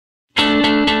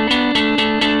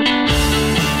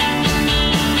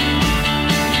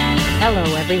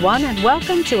everyone, and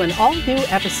welcome to an all-new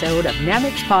episode of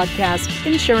NAMIC's podcast,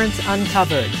 Insurance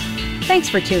Uncovered. Thanks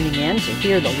for tuning in to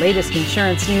hear the latest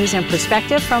insurance news and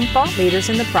perspective from thought leaders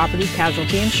in the property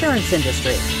casualty insurance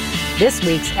industry. This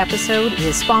week's episode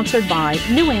is sponsored by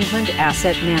New England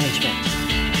Asset Management.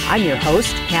 I'm your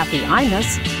host, Kathy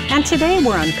Imus, and today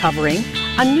we're uncovering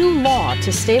a new law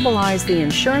to stabilize the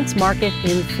insurance market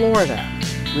in Florida.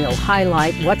 We'll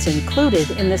highlight what's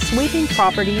included in the sweeping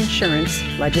property insurance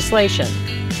legislation.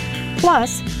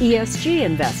 Plus, ESG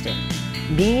investing.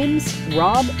 NEAM's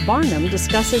Rob Barnum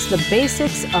discusses the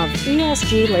basics of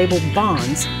ESG-labeled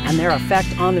bonds and their effect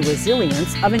on the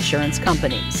resilience of insurance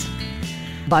companies.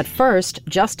 But first,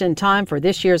 just in time for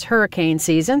this year's hurricane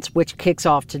season, which kicks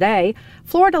off today,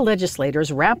 Florida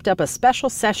legislators wrapped up a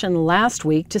special session last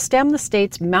week to stem the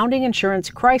state's mounting insurance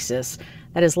crisis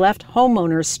that has left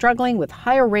homeowners struggling with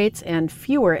higher rates and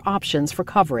fewer options for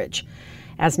coverage.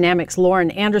 As NAMIC's Lauren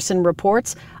Anderson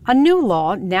reports, a new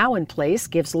law now in place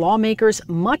gives lawmakers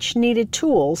much-needed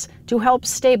tools to help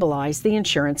stabilize the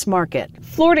insurance market.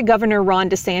 Florida Governor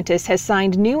Ron DeSantis has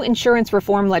signed new insurance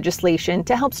reform legislation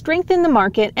to help strengthen the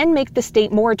market and make the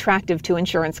state more attractive to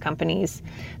insurance companies.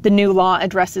 The new law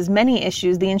addresses many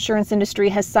issues the insurance industry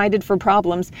has cited for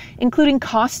problems, including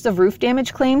costs of roof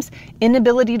damage claims,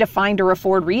 inability to find or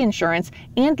afford reinsurance,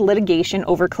 and litigation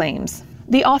over claims.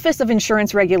 The Office of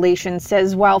Insurance Regulation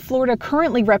says while Florida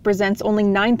currently represents only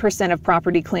 9% of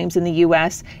property claims in the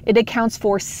U.S., it accounts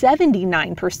for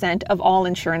 79% of all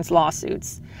insurance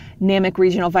lawsuits. NAMIC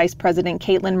Regional Vice President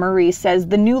Caitlin Murray says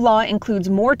the new law includes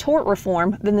more tort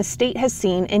reform than the state has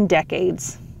seen in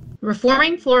decades.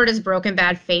 Reforming Florida's broken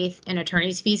bad faith and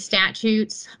attorney's fees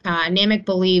statutes, NAMIC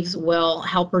believes will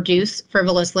help reduce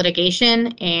frivolous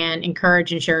litigation and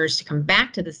encourage insurers to come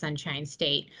back to the Sunshine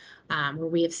State, where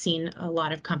we have seen a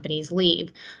lot of companies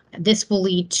leave. This will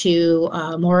lead to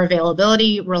more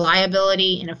availability,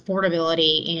 reliability, and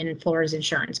affordability in Florida's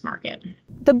insurance market.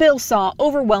 The bill saw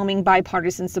overwhelming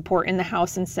bipartisan support in the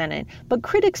House and Senate, but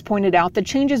critics pointed out the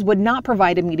changes would not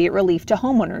provide immediate relief to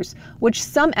homeowners, which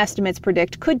some estimates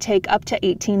predict could take up to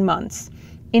 18 months.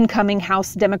 Incoming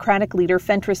House Democratic leader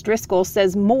Fentrice Driscoll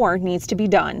says more needs to be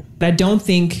done. I don't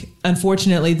think,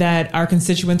 unfortunately, that our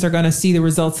constituents are going to see the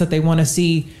results that they want to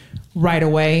see right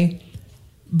away.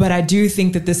 But I do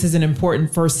think that this is an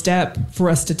important first step for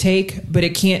us to take, but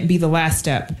it can't be the last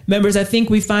step. Members, I think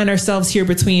we find ourselves here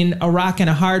between a rock and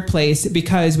a hard place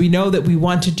because we know that we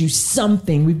want to do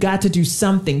something. We've got to do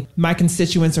something. My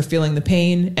constituents are feeling the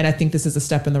pain, and I think this is a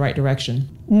step in the right direction.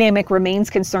 NAMIC remains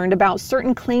concerned about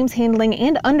certain claims handling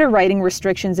and underwriting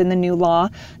restrictions in the new law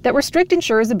that restrict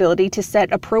insurers' ability to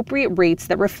set appropriate rates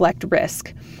that reflect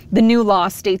risk. The new law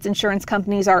states insurance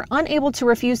companies are unable to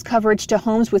refuse coverage to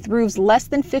homes with roofs less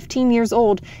than 15 years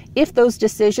old if those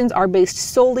decisions are based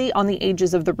solely on the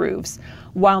ages of the roofs.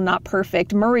 While not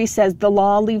perfect, Murray says the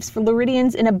law leaves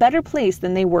Floridians in a better place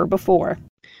than they were before.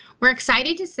 We're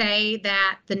excited to say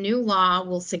that the new law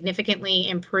will significantly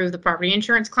improve the property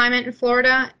insurance climate in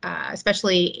Florida,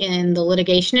 especially in the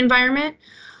litigation environment.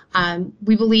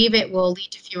 We believe it will lead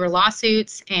to fewer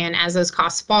lawsuits, and as those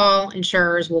costs fall,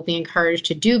 insurers will be encouraged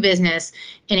to do business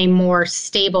in a more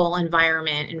stable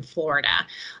environment in Florida.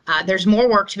 There's more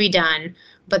work to be done,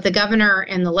 but the governor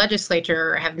and the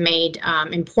legislature have made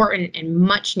important and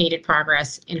much needed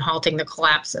progress in halting the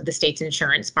collapse of the state's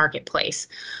insurance marketplace.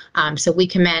 So we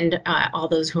commend all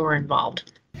those who are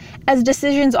involved. As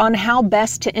decisions on how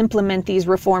best to implement these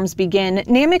reforms begin,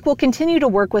 NAMIC will continue to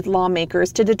work with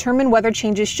lawmakers to determine whether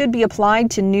changes should be applied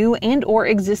to new and or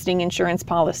existing insurance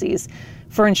policies.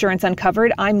 For Insurance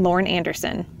Uncovered, I'm Lauren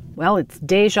Anderson. Well, it's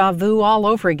deja vu all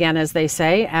over again, as they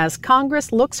say, as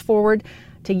Congress looks forward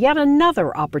to yet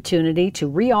another opportunity to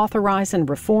reauthorize and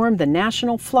reform the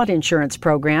National Flood Insurance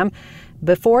Program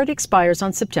before it expires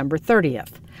on September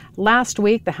 30th. Last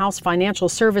week, the House Financial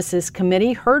Services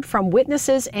Committee heard from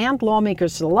witnesses and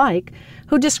lawmakers alike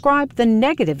who described the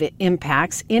negative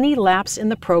impacts any lapse in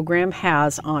the program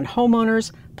has on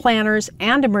homeowners, planners,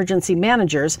 and emergency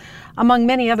managers, among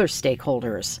many other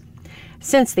stakeholders.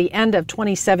 Since the end of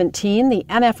 2017, the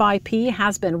NFIP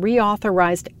has been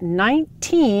reauthorized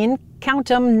 19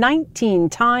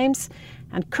 times,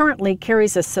 and currently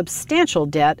carries a substantial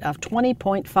debt of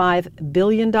 $20.5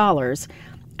 billion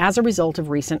as a result of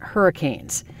recent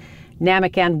hurricanes.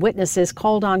 NAMIC and witnesses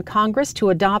called on Congress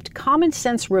to adopt common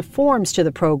sense reforms to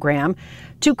the program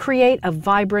to create a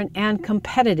vibrant and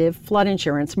competitive flood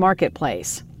insurance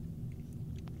marketplace.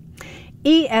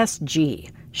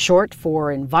 ESG, short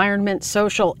for Environment,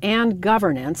 Social, and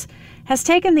Governance, has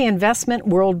taken the investment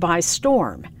world by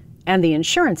storm, and the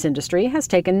insurance industry has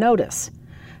taken notice.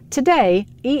 Today,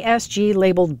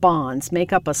 ESG-labeled bonds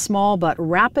make up a small but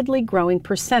rapidly growing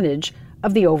percentage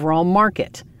of the overall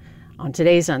market. On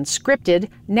today's Unscripted,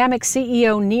 NAMIC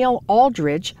CEO Neil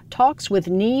Aldridge talks with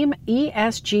NEAM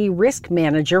ESG risk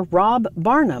manager Rob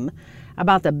Barnum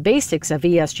about the basics of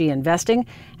ESG investing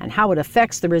and how it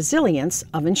affects the resilience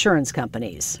of insurance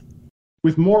companies.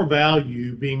 With more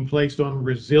value being placed on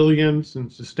resilience and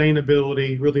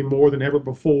sustainability, really more than ever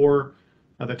before,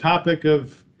 the topic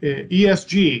of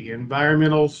ESG,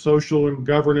 environmental, social, and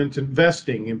governance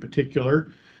investing in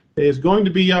particular, is going to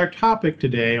be our topic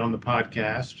today on the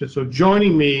podcast. So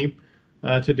joining me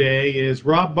today is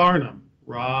Rob Barnum.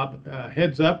 Rob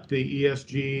heads up the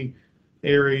ESG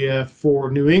area for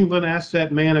New England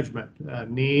Asset Management.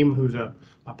 NEAM, who's a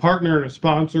partner and a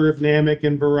sponsor of NAMIC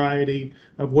in a variety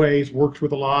of ways, works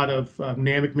with a lot of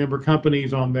NAMIC member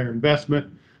companies on their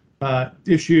investment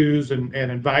issues and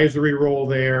advisory role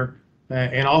there.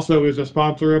 And also is a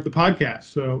sponsor of the podcast.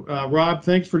 So, Rob,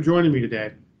 thanks for joining me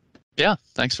today. Yeah,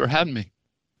 thanks for having me.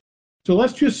 So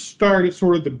let's just start at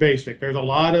sort of the basic. There's a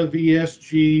lot of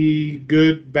ESG,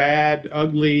 good, bad,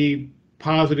 ugly,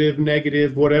 positive,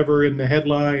 negative, whatever in the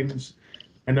headlines.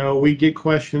 I know we get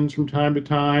questions from time to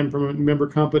time from member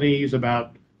companies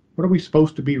about what are we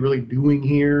supposed to be really doing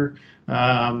here?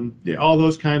 All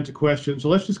those kinds of questions. So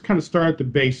let's just kind of start at the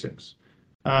basics.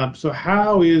 So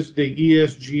how is the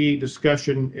ESG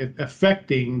discussion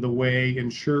affecting the way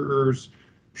insurers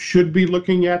should be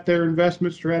looking at their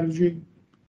investment strategy?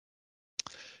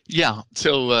 Yeah,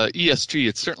 so ESG,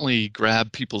 it's certainly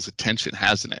grabbed people's attention,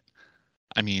 hasn't it?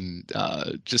 I mean,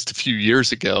 just a few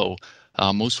years ago,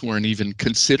 most weren't even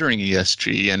considering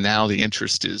ESG, and now the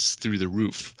interest is through the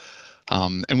roof.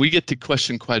 And we get the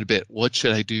question quite a bit, what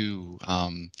should I do?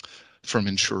 From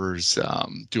insurers,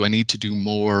 do I need to do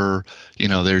more? You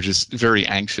know, they're just very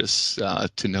anxious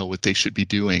to know what they should be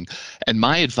doing. And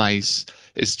my advice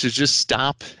is to just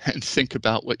stop and think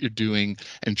about what you're doing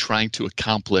and trying to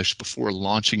accomplish before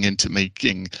launching into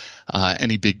making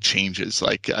any big changes.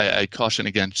 Like I caution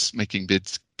against making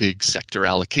big sector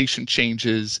allocation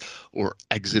changes or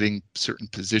exiting certain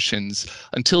positions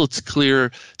until it's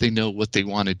clear they know what they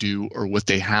want to do or what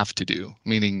they have to do,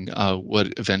 meaning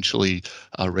what eventually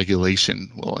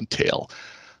regulation will entail.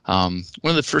 One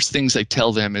of the first things I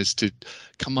tell them is to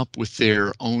come up with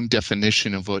their own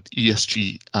definition of what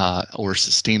ESG or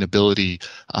sustainability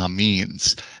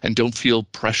means, and don't feel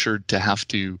pressured to have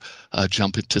to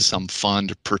jump into some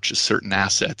fund or purchase certain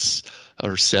assets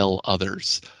or sell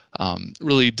others.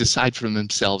 Really decide for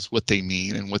themselves what they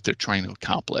mean and what they're trying to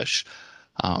accomplish.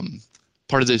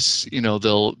 Part of this, you know,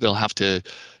 they'll have to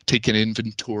take an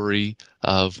inventory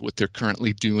of what they're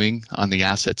currently doing on the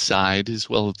asset side as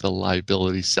well as the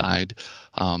liability side.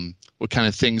 What kind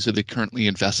of things are they currently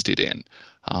invested in?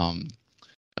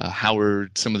 How are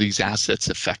some of these assets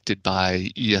affected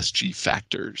by ESG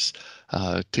factors?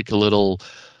 Take a little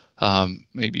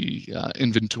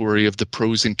inventory of the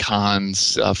pros and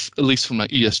cons, at least from an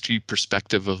ESG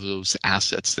perspective, of those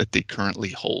assets that they currently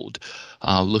hold.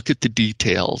 Look at the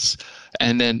details,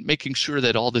 and then making sure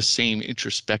that all the same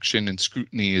introspection and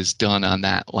scrutiny is done on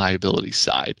that liability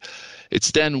side.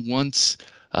 It's then once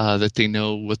that they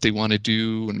know what they want to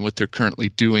do and what they're currently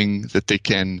doing that they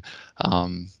can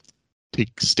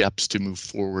take steps to move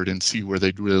forward and see where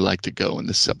they'd really like to go in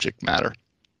this subject matter.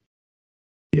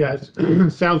 Yeah,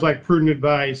 it sounds like prudent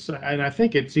advice, and I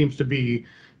think it seems to be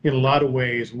in a lot of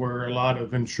ways where a lot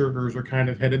of insurers are kind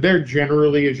of headed. They're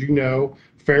generally, as you know,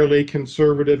 fairly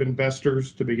conservative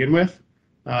investors to begin with,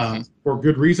 for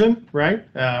good reason, right?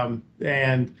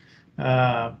 And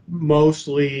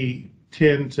mostly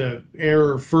tend to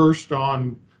err first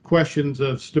on questions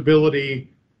of stability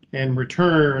and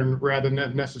return rather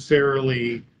than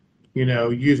necessarily, you know,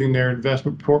 using their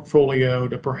investment portfolio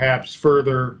to perhaps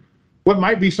further what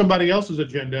might be somebody else's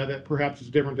agenda that perhaps is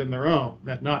different than their own.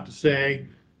 That's not to say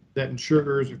that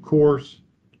insurers, of course,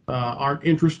 aren't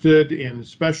interested in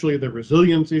especially the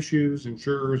resilience issues.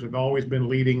 Insurers have always been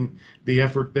leading the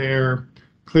effort there.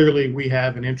 Clearly, we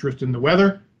have an interest in the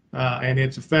weather and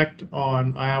its effect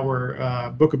on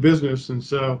our book of business. And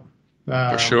so,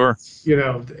 for sure, you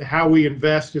know, how we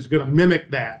invest is going to mimic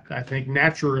that, I think,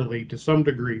 naturally to some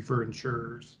degree for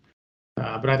insurers.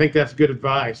 But I think that's good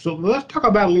advice. So let's talk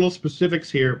about a little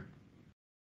specifics here.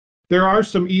 There are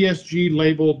some ESG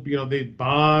labeled, you know, the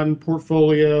bond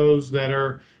portfolios that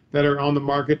are on the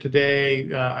market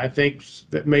today. I think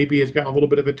that maybe has gotten a little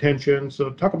bit of attention. So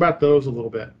talk about those a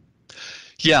little bit.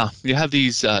 Yeah, you have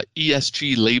these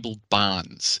ESG labeled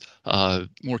bonds,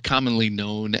 more commonly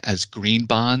known as green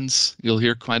bonds. You'll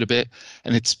hear quite a bit,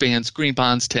 and it spans. Green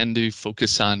bonds tend to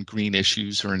focus on green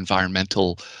issues or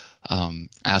environmental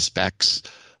aspects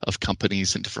of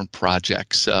companies and different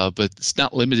projects, but it's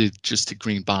not limited just to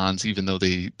green bonds, even though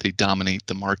they dominate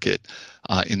the market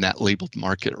in that labeled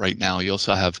market right now. You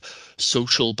also have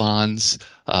social bonds.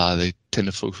 They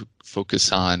tend to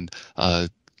focus on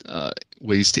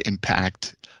ways to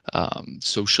impact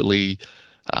socially.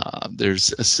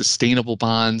 There's sustainable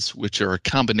bonds, which are a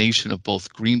combination of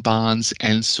both green bonds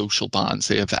and social bonds.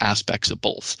 They have aspects of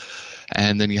both.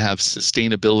 And then you have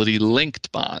sustainability linked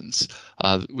bonds,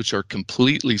 which are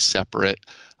completely separate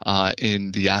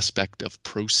in the aspect of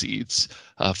proceeds.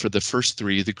 For the first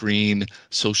three, the green,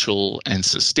 social, and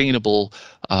sustainable,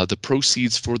 the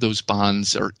proceeds for those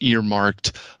bonds are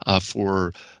earmarked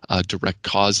for direct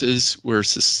causes,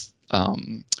 whereas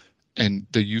and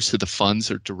the use of the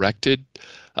funds are directed.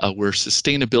 Where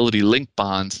sustainability linked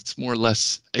bonds, it's more or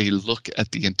less a look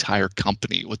at the entire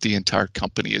company, what the entire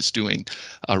company is doing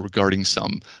regarding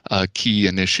some key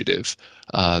initiative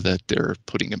that they're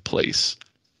putting in place.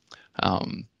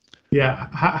 Yeah,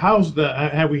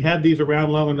 have we had these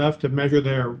around long enough to measure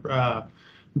their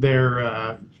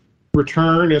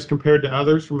return as compared to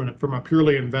others from a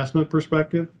purely investment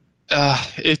perspective?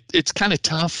 It's kind of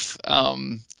tough.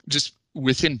 Just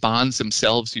within bonds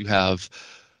themselves, you have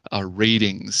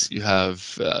ratings, you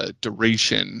have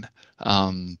duration,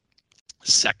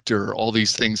 sector, all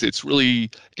these things. It's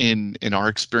really, in our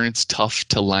experience, tough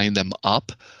to line them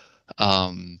up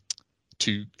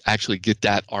to actually get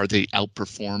that, are they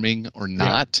outperforming or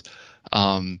not?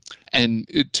 Yeah. And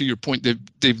to your point,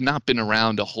 they've not been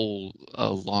around a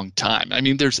long time. I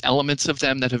mean, there's elements of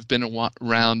them that have been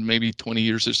around maybe 20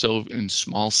 years or so in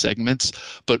small segments,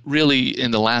 but really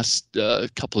in the last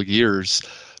couple of years,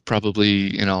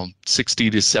 probably 60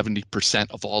 to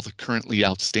 70% of all the currently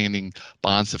outstanding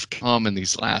bonds have come in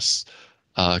these last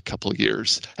couple of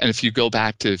years. And if you go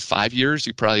back to 5 years,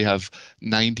 you probably have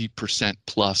 90%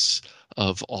 plus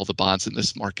of all the bonds in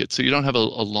this market. So you don't have a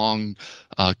long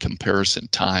comparison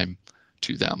time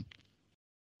to them.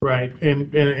 Right.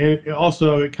 And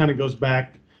also it kind of goes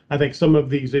back, I think some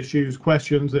of these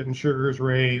questions that insurers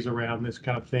raise around this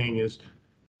kind of thing is,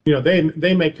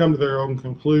 they may come to their own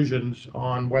conclusions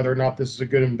on whether or not this is a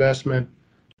good investment.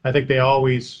 I think they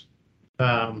always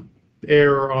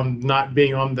err on not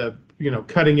being on the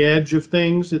cutting edge of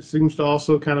things. It seems to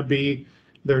also kind of be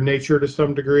their nature to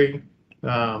some degree.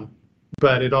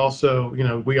 But it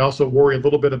also, we also worry a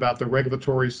little bit about the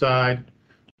regulatory side.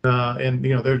 And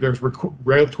there's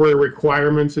regulatory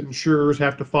requirements that insurers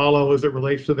have to follow as it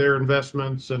relates to their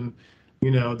investments, and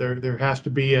there has to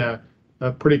be a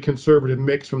pretty conservative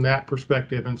mix from that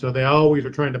perspective, and so they always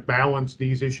are trying to balance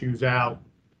these issues out.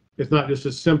 It's not just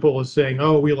as simple as saying,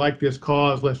 "Oh, we like this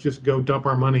cause, let's just go dump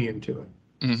our money into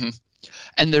it." Mm-hmm.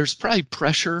 And there's probably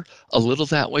pressure a little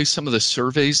that way. Some of the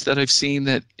surveys that I've seen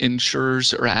that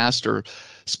insurers are asked, or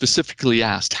specifically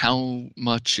asked, how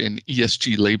much in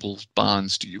ESG labeled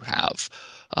bonds do you have?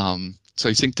 So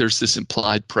I think there's this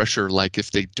implied pressure, like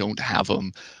if they don't have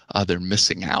them, they're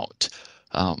missing out.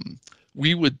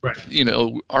 We would, right.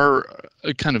 Our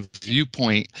kind of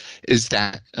viewpoint is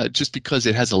that just because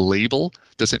it has a label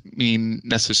doesn't mean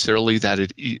necessarily that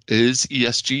it is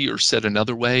ESG, or said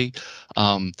another way.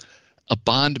 A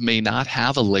bond may not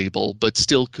have a label, but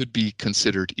still could be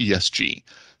considered ESG.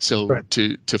 So right.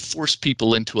 to force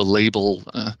people into a label,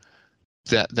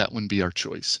 that wouldn't be our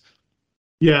choice.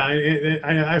 Yeah,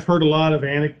 I've heard a lot of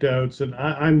anecdotes, and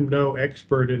I'm no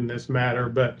expert in this matter,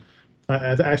 but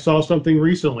I saw something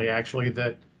recently, actually,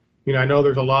 that, I know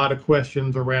there's a lot of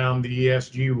questions around the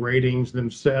ESG ratings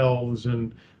themselves,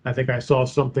 and I think I saw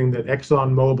something that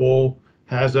ExxonMobil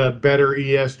has a better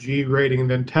ESG rating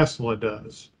than Tesla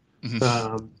does.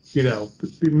 Mm-hmm.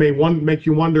 It may make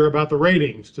you wonder about the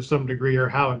ratings to some degree, or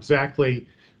how exactly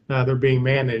they're being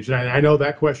managed. And I know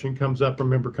that question comes up from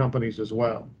member companies as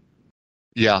well.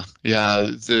 Yeah.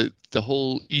 The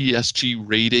whole ESG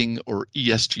rating or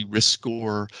ESG risk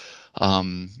score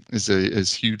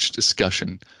is huge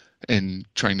discussion, and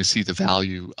trying to see the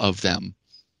value of them.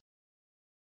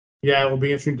 Yeah, it will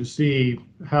be interesting to see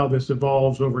how this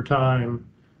evolves over time.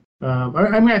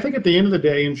 I think at the end of the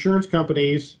day, insurance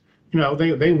companies,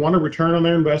 they want a return on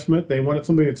their investment. They want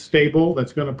something that's stable,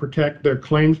 that's going to protect their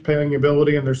claims paying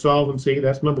ability and their solvency.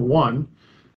 That's number one.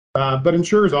 But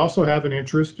insurers also have an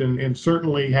interest in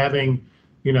certainly having,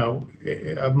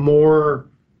 a more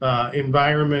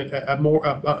environment,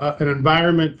 an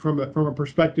environment from a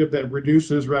perspective that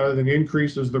reduces rather than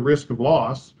increases the risk of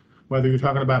loss, whether you're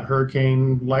talking about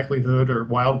hurricane likelihood or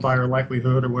wildfire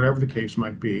likelihood or whatever the case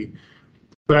might be.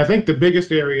 But I think the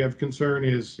biggest area of concern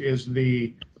is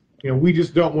the, we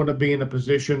just don't want to be in a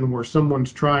position where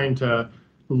someone's trying to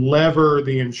lever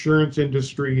the insurance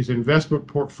industry's investment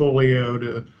portfolio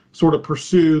to sort of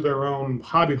pursue their own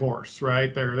hobby horse,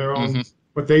 right? Their own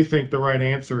what they think the right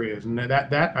answer is, and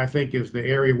that I think is the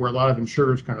area where a lot of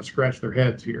insurers kind of scratch their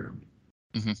heads here.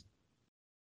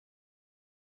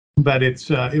 But it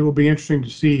will be interesting to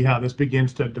see how this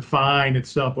begins to define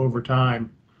itself over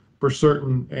time, for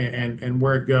certain, and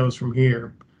where it goes from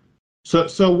here.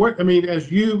 So what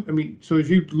as you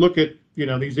look at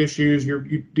these issues,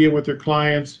 you deal with your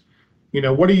clients,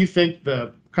 what do you think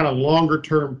the kind of longer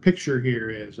term picture here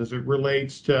is as it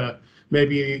relates to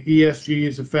maybe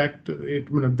ESG's effect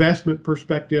from an investment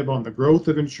perspective on the growth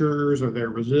of insurers or their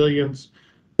resilience?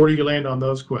 Where do you land on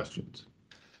those questions?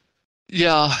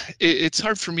 Yeah, it's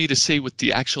hard for me to say what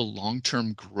the actual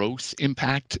long-term growth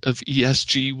impact of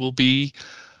ESG will be.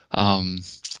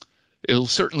 It'll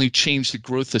certainly change the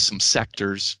growth of some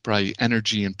sectors, probably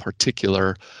energy in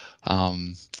particular.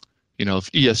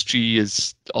 If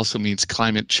ESG also means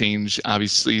climate change,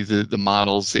 obviously the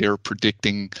models they are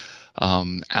predicting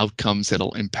outcomes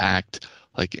that'll impact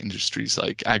like industries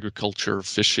like agriculture,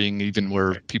 fishing, even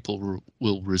where people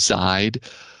will reside.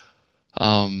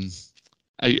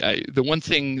 The one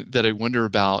thing that I wonder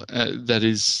about that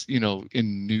is,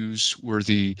 in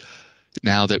newsworthy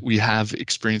now that we have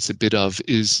experienced a bit of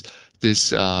is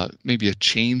this maybe a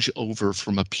changeover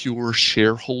from a pure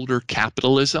shareholder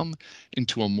capitalism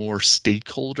into a more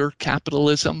stakeholder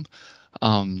capitalism.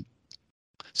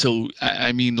 So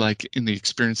I mean, like in the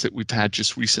experience that we've had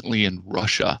just recently in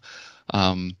Russia.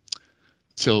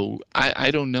 So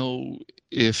I don't know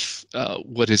if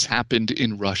what has happened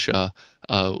in Russia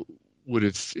would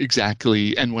have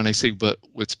exactly, and when I say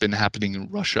what's been happening in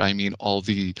Russia, I mean all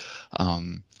the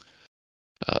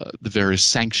various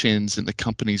sanctions and the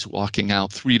companies walking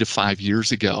out 3 to 5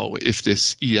 years ago, if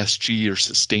this ESG or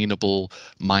sustainable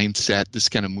mindset, this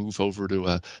kind of move over to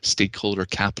a stakeholder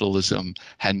capitalism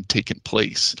hadn't taken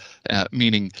place,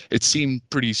 meaning it seemed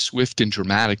pretty swift and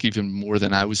dramatic, even more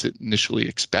than I was initially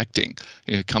expecting.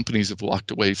 Companies have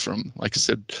walked away from, like I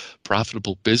said,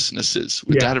 profitable businesses.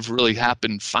 Would that have really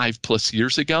happened 5+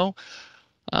 years ago?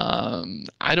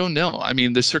 I don't know. I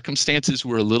mean, the circumstances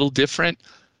were a little different.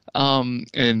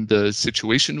 And the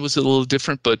situation was a little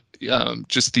different, but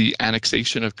just the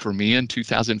annexation of Crimea in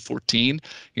 2014,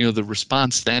 the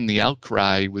response then, the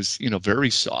outcry was, very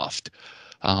soft.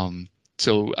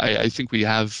 So I think we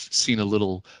have seen a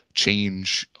little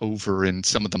change over in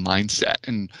some of the mindset.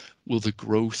 And will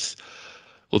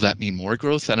that mean more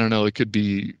growth? I don't know. It could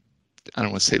be, I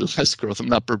don't want to say less growth. I'm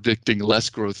not predicting less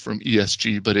growth from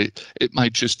ESG, but it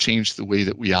might just change the way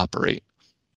that we operate.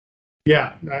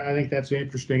 Yeah, I think that's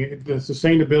interesting. The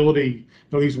sustainability,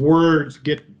 these words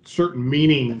get certain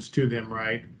meanings to them,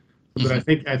 right? But I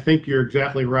think you're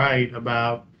exactly right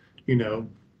about,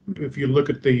 if you look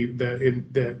at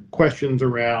the questions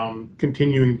around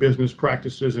continuing business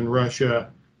practices in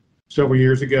Russia several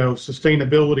years ago,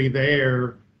 sustainability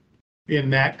there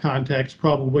in that context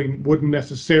probably wouldn't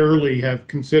necessarily have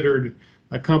considered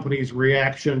a company's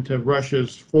reaction to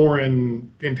Russia's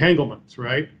foreign entanglements,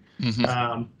 right?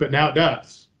 But now it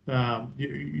does.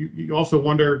 You also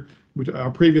wonder, with our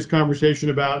previous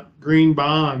conversation about green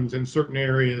bonds in certain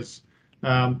areas,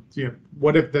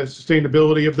 what if the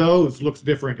sustainability of those looks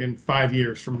different in 5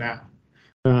 years from now?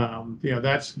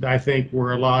 That's, I think,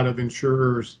 where a lot of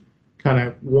insurers kind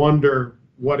of wonder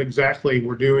what exactly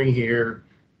we're doing here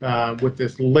with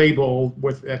this label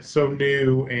that's so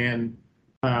new and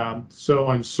so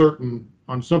uncertain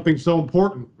on something so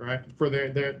important, right, for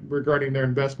their regarding their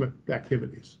investment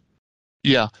activities.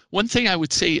 Yeah, one thing I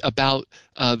would say about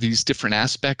these different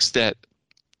aspects that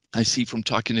I see from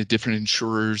talking to different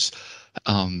insurers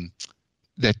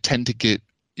that tend to get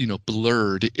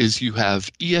blurred is you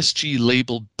have ESG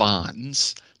labeled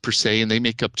bonds per se, and they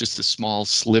make up just a small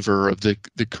sliver of the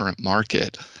current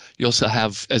market. You also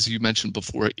have, as you mentioned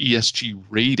before, ESG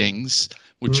ratings,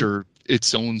 which are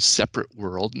its own separate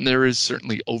world, and there is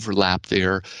certainly overlap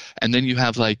there. And then you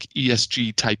have like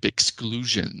ESG type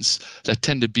exclusions that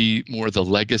tend to be more the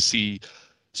legacy,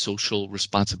 social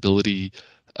responsibility,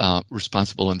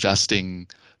 responsible investing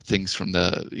things from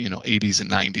the 80s and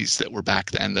 90s that were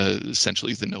back then,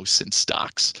 essentially the no sin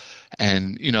stocks.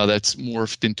 And that's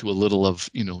morphed into a little of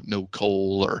no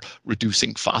coal or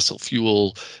reducing fossil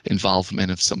fuel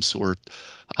involvement of some sort.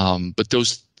 But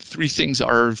those three things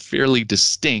are fairly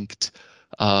distinct,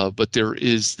 but there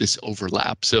is this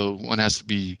overlap. So one has to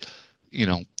be,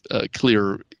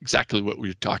 clear exactly what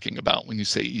we're talking about when you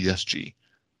say ESG.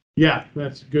 Yeah,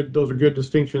 that's good. Those are good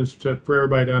distinctions for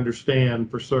everybody to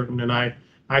understand for certain. And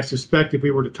I suspect if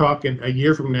we were to talk in a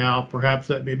year from now, perhaps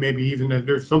that maybe even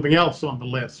there's something else on the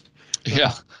list.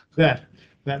 Yeah. That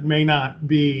that may not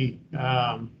be,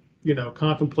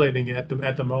 contemplating it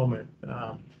at the moment.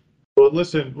 Well,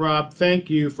 listen, Rob, thank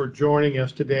you for joining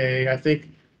us today. I think,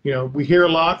 we hear a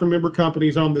lot from member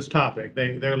companies on this topic.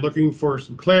 They're looking for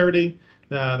some clarity.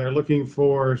 They're looking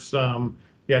for some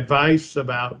advice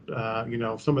about,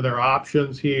 some of their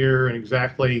options here and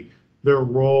exactly their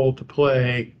role to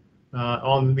play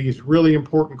on these really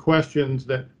important questions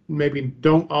that maybe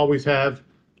don't always have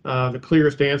the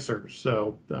clearest answers.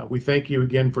 So we thank you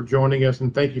again for joining us,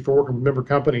 and thank you for working with member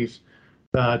companies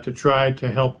to try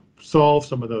to help solve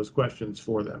some of those questions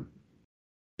for them.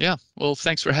 Yeah, well,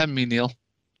 thanks for having me, Neil.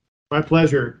 My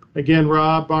pleasure. Again,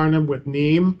 Rob Barnum with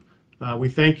NEAM. We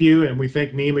thank you, and we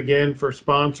thank NEAM again for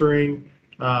sponsoring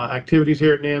activities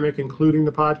here at NAMIC, including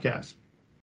the podcast.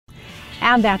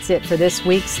 And that's it for this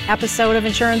week's episode of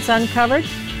Insurance Uncovered.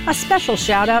 A special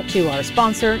shout out to our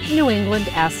sponsor, New England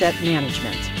Asset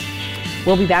Management.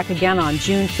 We'll be back again on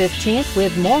June 15th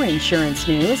with more insurance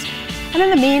news. And in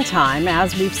the meantime,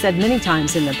 as we've said many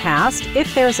times in the past,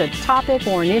 if there's a topic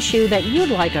or an issue that you'd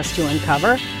like us to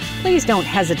uncover, please don't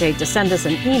hesitate to send us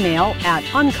an email at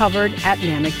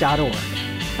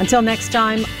uncovered@namic.org. Until next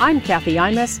time, I'm Kathy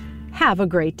Imus. Have a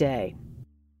great day.